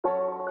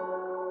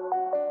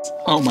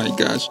Oh my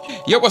gosh.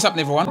 Yo, what's up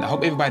everyone? I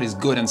hope everybody's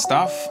good and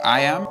stuff. I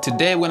am.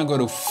 Today we're gonna go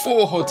to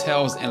 4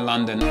 hotels in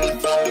London.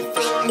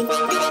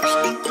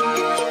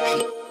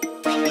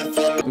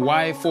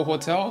 Why 4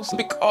 hotels?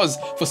 Because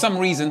for some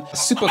reason,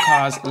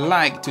 supercars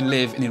like to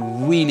live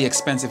in really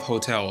expensive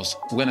hotels.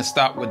 We're gonna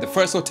start with the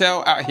first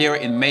hotel out here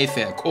in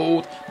Mayfair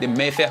called the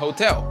Mayfair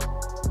Hotel.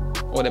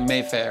 Or the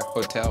Mayfair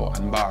Hotel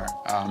and Bar.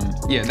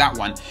 Yeah, that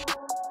one.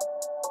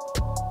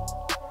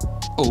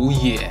 Oh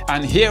yeah,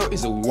 and here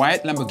is a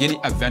white Lamborghini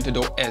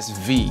Aventador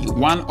SV,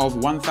 one of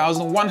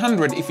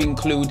 1,100 if you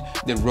include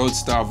the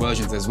Roadster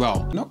versions as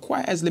well. Not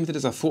quite as limited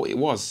as I thought it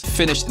was.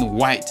 Finished in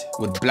white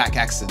with black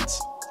accents.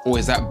 Or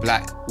is that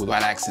black with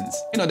white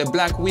accents? You know, the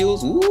black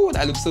wheels, ooh,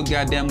 that looks so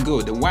goddamn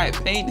good. The white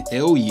paint,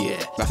 hell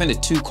yeah. I think the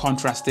 2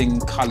 contrasting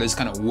colors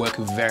kind of work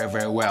very,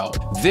 very well.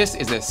 This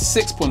is a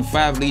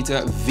 6.5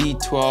 liter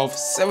V12,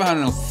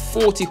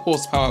 740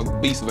 horsepower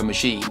beast of a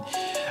machine.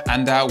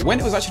 And when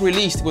it was actually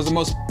released, it was the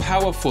most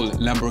powerful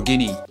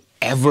Lamborghini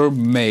ever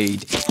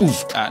made.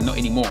 Oof, not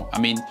anymore. I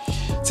mean,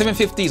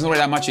 750 is not really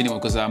that much anymore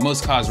because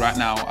most cars right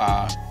now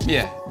are,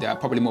 yeah, they are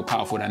probably more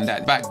powerful than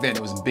that. Back then,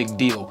 it was a big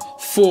deal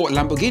for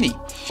Lamborghini.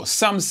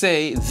 Some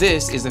say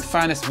this is the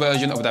finest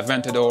version of the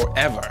Aventador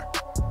ever.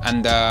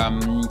 And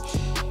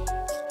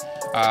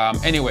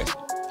anyway,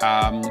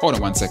 hold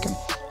on one second.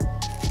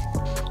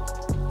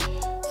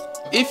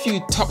 If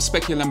you top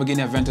spec your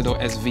Lamborghini Aventador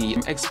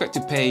SV, expect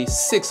to pay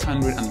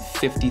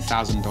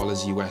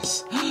 $650,000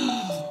 US.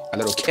 A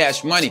little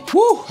cash money.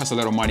 Woo, that's a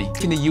lot of money.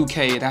 In the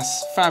UK,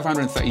 that's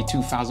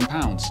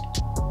 £532,000.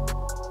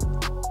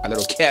 A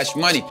little cash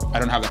money. I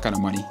don't have that kind of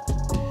money.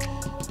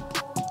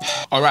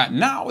 All right,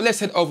 now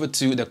let's head over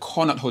to the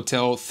Connaught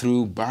Hotel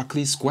through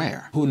Berkeley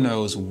Square. Who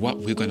knows what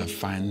we're gonna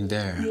find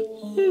there?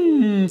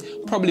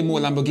 Probably more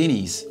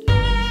Lamborghinis.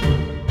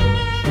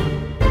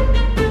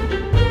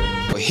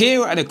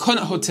 Here at the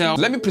Connaught Hotel,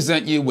 let me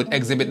present you with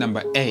exhibit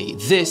number A.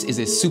 This is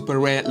a super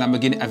rare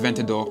Lamborghini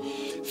Aventador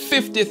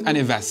 50th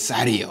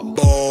Anniversario.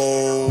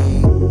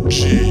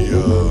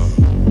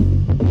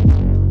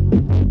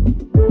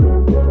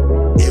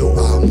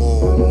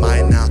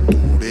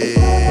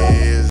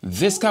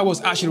 This car was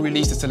actually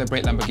released to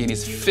celebrate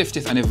Lamborghini's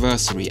 50th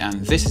anniversary,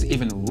 and this is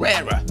even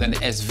rarer than the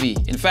SV.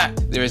 In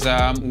fact, there is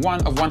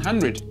one of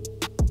 100,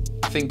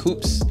 I think,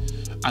 coupes,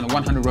 and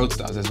 100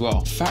 Roadsters as well.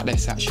 The fact that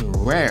it's actually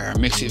rare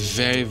makes it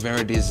very,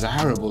 very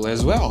desirable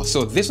as well.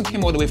 So this one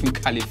came all the way from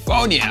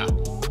California.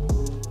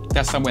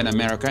 That's somewhere in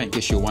America, in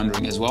case you're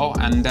wondering as well.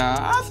 And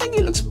I think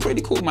it looks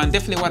pretty cool, man.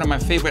 Definitely one of my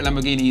favorite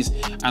Lamborghinis,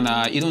 and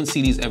you don't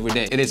see these every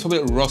day. It is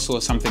probably Rosso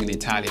or something in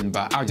Italian,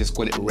 but I'll just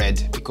call it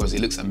red because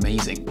it looks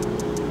amazing.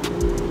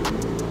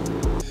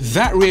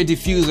 That rear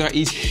diffuser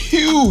is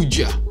huge.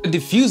 The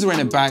diffuser in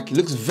the back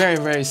looks very,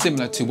 very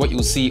similar to what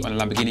you'll see on a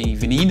Lamborghini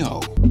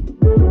Veneno.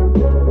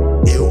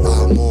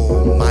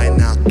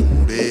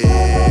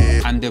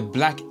 And the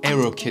black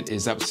aero kit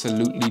is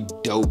absolutely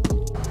dope.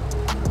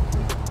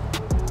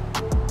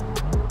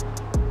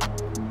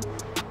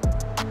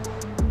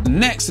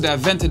 Next to the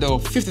Aventador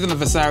 50th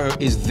Anniversary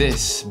is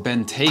this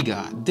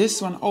Bentayga.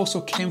 This one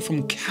also came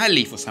from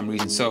Cali for some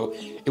reason, so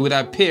it would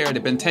appear the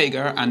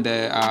Bentayga and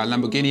the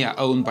Lamborghini are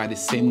owned by the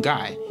same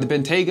guy. The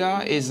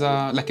Bentayga is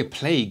like a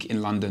plague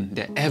in London.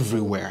 They're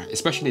everywhere,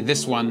 especially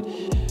this one,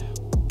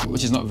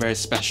 which is not very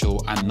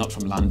special and not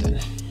from London.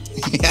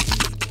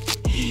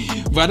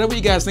 But I don't know what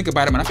you guys think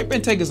about it, man. I think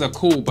Bentaygas are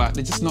cool, but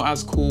they're just not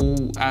as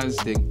cool as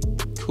they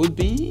could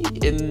be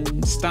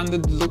in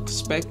standard look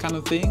spec kind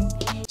of thing.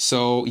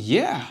 So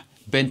yeah,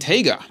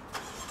 Bentayga.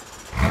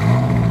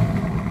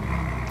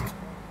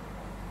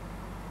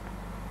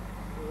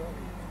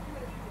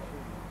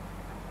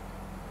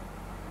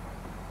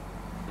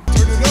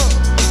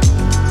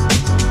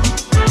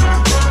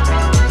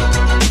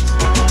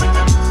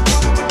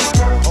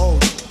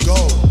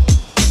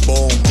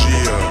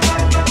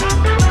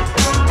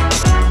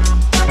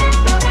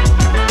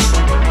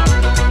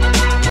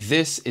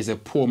 This is a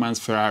poor man's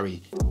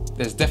Ferrari.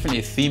 There's definitely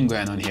a theme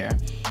going on here.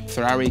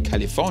 Ferrari,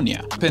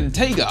 California.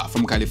 Bentayga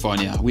from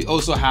California. We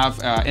also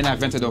have an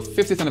Aventador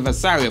 50th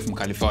Anniversary from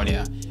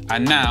California.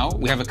 And now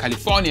we have a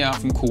California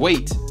from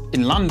Kuwait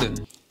in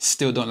London.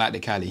 Still don't like the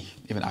Cali,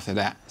 even after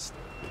that.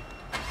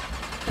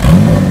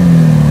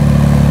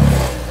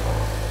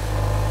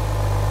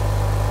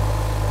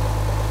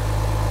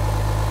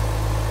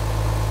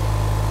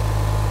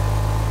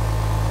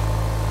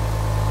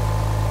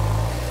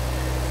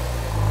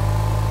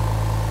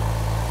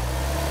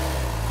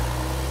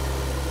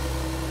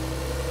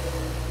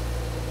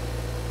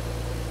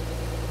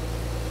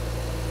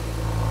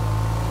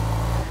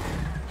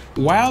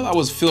 While I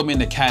was filming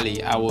the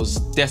Cali, I was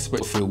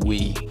desperate for a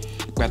wee.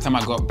 By the time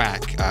I got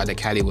back, the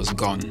Cali was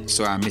gone,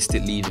 so I missed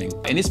it leaving.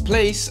 In this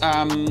place,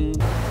 a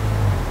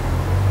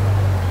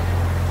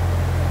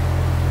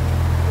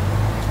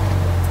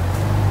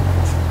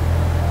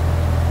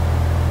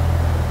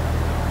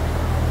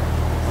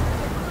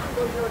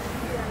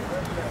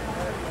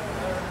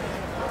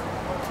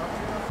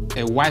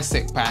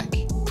Weissach pack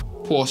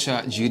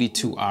Porsche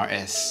GT2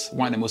 RS,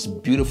 one of the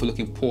most beautiful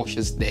looking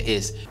Porsches there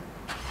is.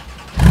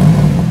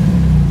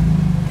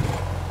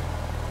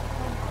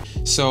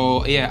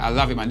 So yeah, I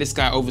love it, man. This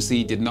guy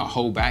obviously did not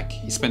hold back.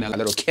 He spent a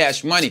little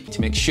cash money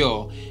to make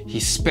sure he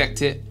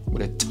spec'd it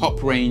with a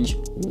top range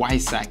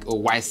YSAC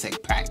or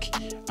YSEC pack.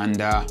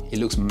 And it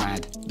looks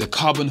mad. The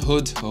carbon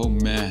hood, oh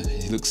man,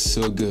 it looks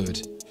so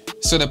good.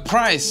 So the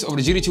price of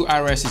the GT2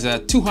 RS is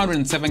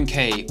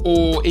 207k,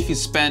 or if you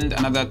spend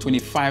another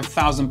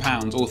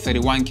 £25,000 or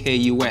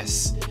 31k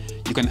US,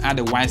 you can add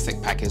a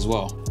YSEC pack as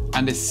well.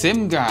 And the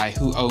same guy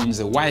who owns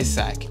the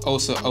YSAC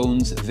also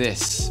owns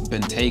this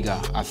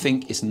Bentayga. I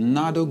think it's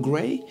Nardo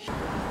Grey.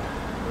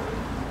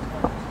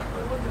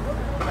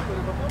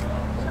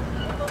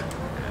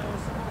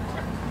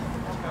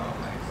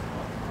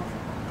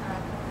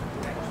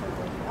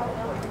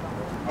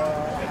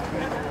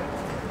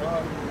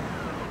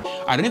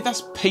 I don't know if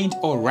that's paint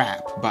or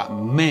wrap, but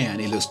man,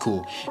 it looks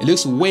cool. It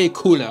looks way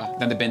cooler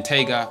than the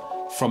Bentayga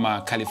from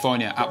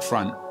California up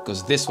front,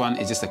 because this one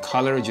is just the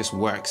color, it just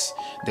works.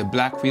 The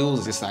black wheels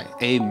is just like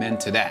amen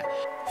to that.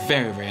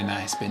 Very, very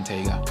nice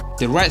Bentayga.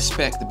 The right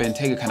spec, the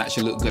Bentayga can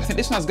actually look good. I think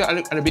this one's got a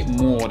little bit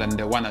more than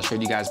the one I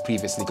showed you guys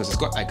previously, because it's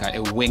got like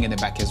a wing in the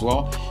back as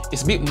well.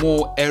 It's a bit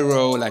more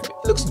aero, like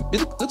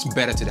it looks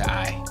better to the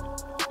eye.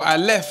 I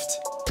left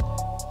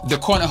the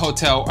corner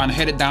hotel and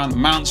headed down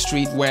Mount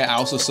Street, where I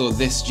also saw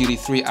this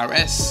GT3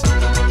 RS.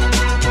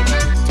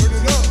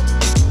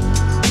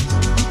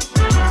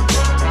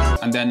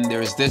 And then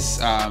there is this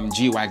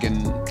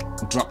G-Wagon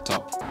drop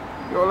top.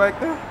 You don't like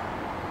that?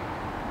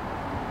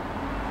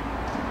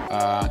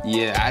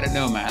 Yeah, I don't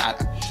know, man.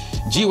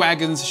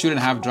 G-Wagons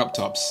shouldn't have drop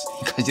tops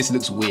because it just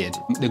looks weird.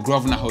 The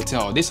Grosvenor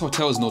Hotel. This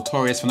hotel is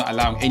notorious for not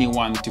allowing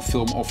anyone to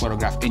film or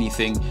photograph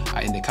anything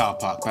in the car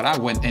park, but I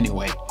went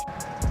anyway.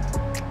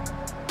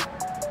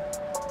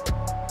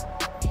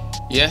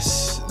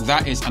 Yes,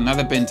 that is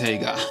another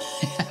Bentayga.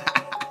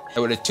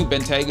 There were the two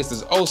Bentaygas.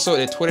 There's also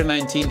the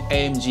 2019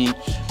 AMG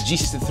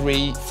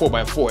G63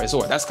 4x4 as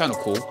well. That's kind of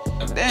cool.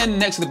 And then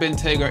next to the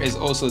Bentayga is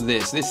also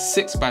this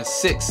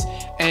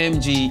 6x6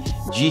 AMG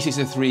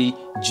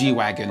G63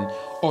 G-Wagon.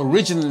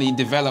 Originally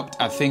developed,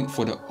 I think,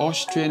 for the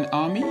Austrian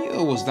Army,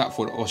 or was that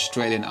for the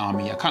Australian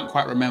Army? I can't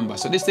quite remember.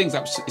 So this thing's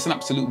it's an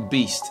absolute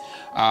beast.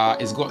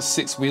 It's got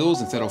 6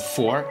 wheels instead of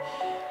 4.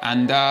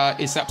 And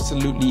it's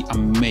absolutely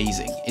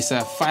amazing. It's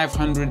a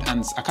 500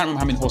 and I can't remember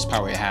how many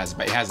horsepower it has,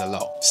 but it has a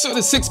lot. So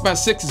the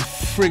 6x6 is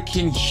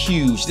freaking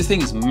huge. This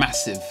thing is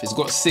massive. It's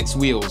got 6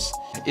 wheels.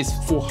 It's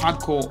for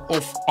hardcore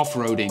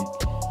off-roading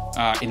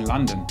in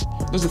London.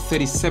 Those are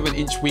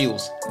 37-inch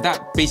wheels.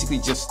 That basically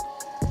just,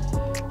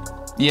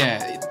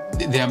 yeah,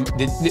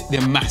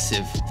 they're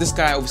massive. This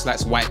guy obviously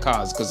likes white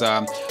cars because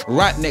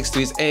right next to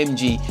his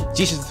AMG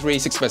G63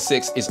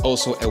 6x6 is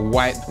also a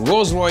white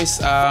Rolls-Royce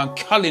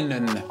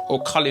Cullinan,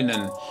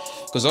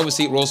 because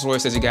obviously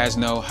Rolls-Royce, as you guys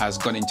know, has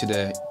gone into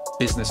the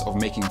business of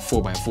making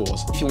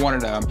 4x4s. If you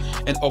wanted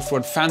an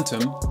off-road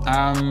Phantom,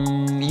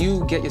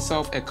 you get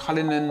yourself a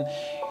Cullinan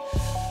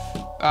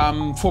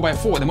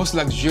 4x4, the most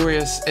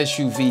luxurious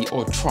SUV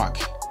or truck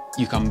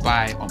you can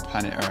buy on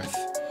planet Earth.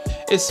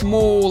 It's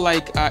more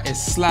like a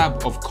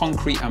slab of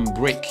concrete and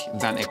brick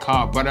than a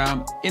car, but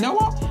you know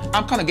what?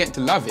 I'm kind of getting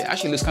to love it.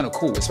 Actually, it looks kind of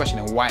cool, especially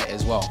in white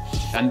as well.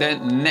 And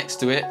then next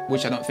to it,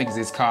 which I don't think is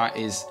this car,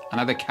 is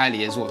another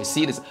Cali as well. You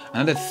see, there's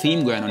another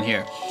theme going on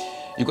here.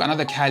 You've got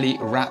another Cali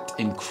wrapped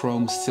in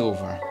chrome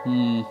silver.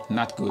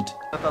 Not good.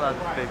 I thought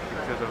I'd take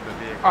pictures of the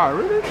vehicle. Oh,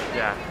 really?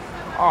 Yeah.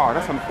 Oh,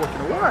 that's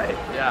unfortunate. Why?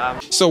 Yeah.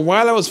 So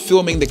while I was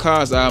filming the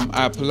cars,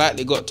 I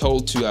politely got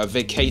told to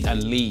vacate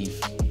and leave.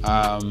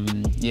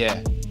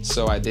 Yeah.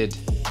 So I did.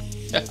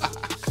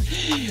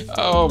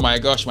 Oh my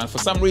gosh, man. For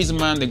some reason,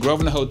 man, the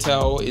Grosvenor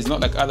Hotel is not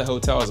like other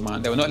hotels,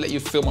 man. They will not let you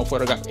film or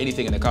photograph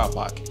anything in the car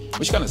park,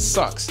 which kind of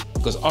sucks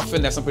because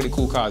often there's some pretty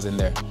cool cars in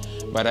there.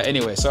 But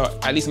anyway, so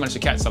at least I managed to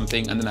catch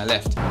something and then I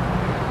left.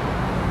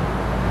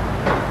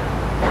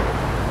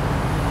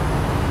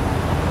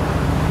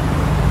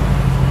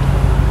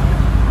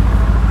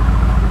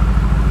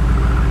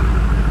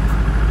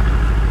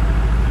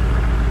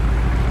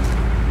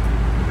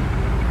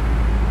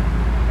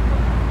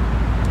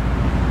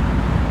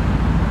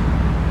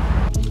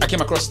 I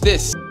came across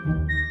this.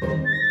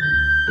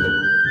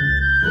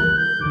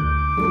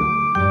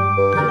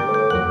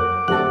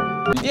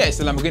 Yeah, it's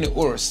a Lamborghini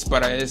Urus,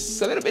 but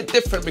it's a little bit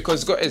different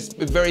because it's got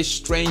a very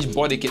strange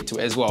body kit to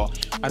it as well.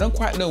 I don't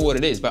quite know what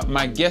it is, but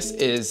my guess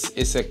is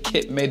it's a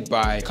kit made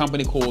by a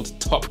company called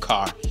Top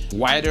Car.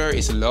 Wider,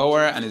 it's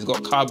lower, and it's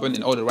got carbon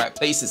in all the right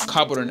places.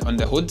 Carbon on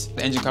the hood,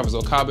 the engine cover is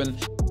all carbon.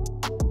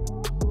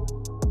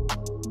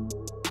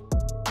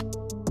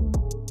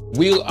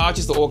 Wheel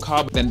arches are all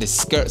carbon, then the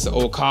skirts are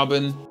all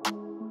carbon.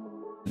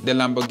 The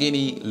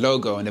Lamborghini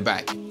logo on the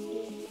back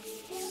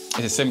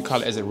is the same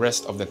color as the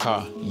rest of the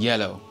car,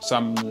 yellow. So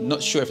I'm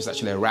not sure if it's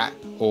actually a wrap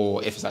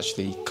or if it's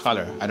actually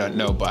color, I don't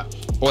know, but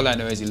all I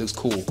know is it looks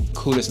cool.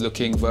 Coolest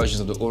looking versions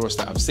of the Urus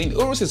that I've seen. The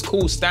Urus is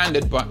cool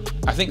standard, but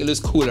I think it looks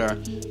cooler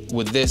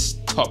with this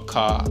Top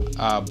Car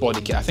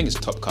body kit. I think it's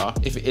Top Car.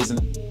 If it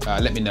isn't,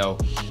 let me know.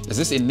 There's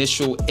this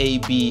initial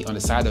AB on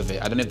the side of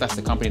it. I don't know if that's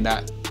the company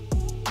that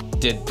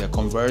did the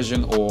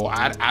conversion, or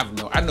I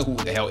don't know who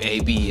the hell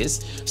AB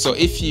is. So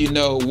if you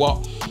know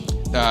what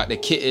the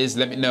kit is,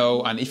 let me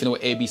know, and if you know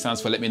what AB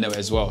stands for, let me know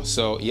as well.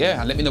 So yeah,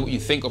 and let me know what you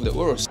think of the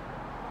Urus.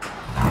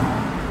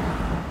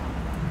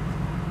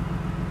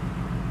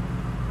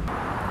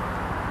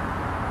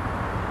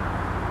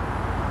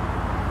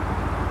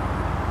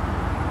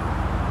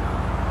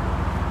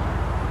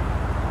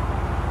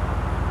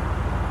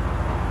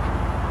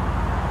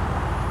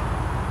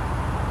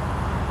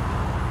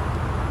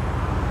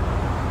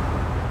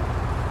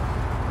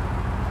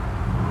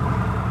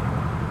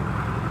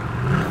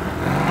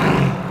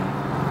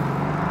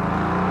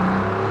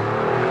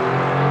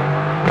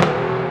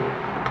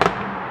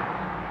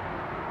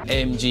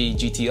 AMG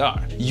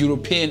GTR,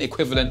 European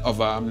equivalent of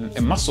a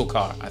muscle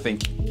car, I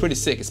think. Pretty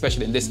sick,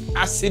 especially in this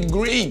acid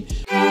green.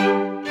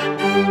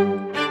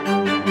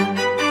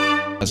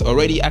 As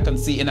already I can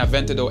see an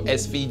Aventador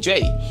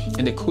SVJ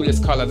in the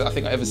coolest color that I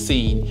think I've ever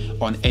seen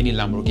on any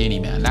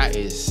Lamborghini, man. That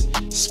is,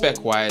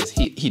 spec-wise,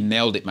 he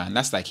nailed it, man.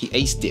 That's like, he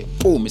aced it.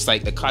 Boom, it's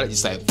like the color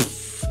just like,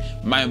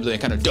 mind-blowing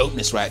kind of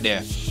dopeness right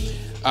there.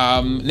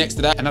 Next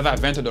to that, another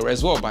Aventador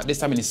as well, but this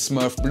time in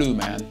Smurf blue,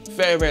 man.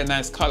 Very, very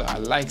nice color. I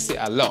likes it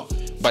a lot.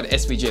 But the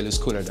SVJ looks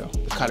cooler though.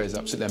 The color is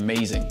absolutely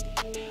amazing.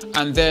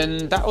 And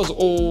then that was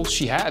all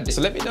she had.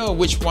 So let me know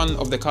which one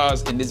of the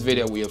cars in this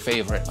video were your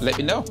favorite. Let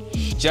me know.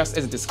 Just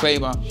as a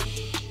disclaimer,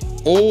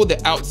 all the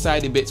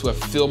outside bits were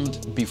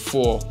filmed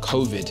before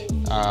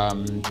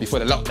COVID, before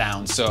the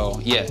lockdown.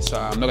 So yeah, so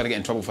I'm not gonna get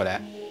in trouble for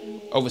that.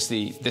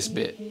 Obviously, this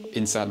bit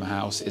inside my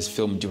house is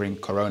filmed during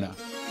Corona.